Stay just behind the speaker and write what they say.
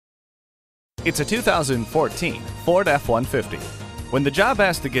It's a 2014 Ford F-150. When the job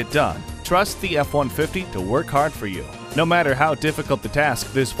has to get done, trust the F-150 to work hard for you. No matter how difficult the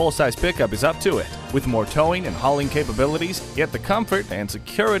task, this full-size pickup is up to it, with more towing and hauling capabilities, yet the comfort and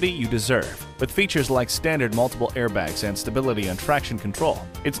security you deserve. With features like standard multiple airbags and stability and traction control,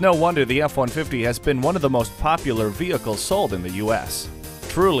 it's no wonder the F-150 has been one of the most popular vehicles sold in the U.S.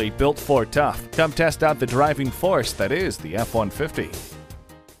 Truly built for tough. Come test out the driving force that is the F-150.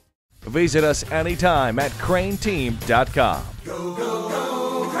 Visit us anytime at crainteam.com.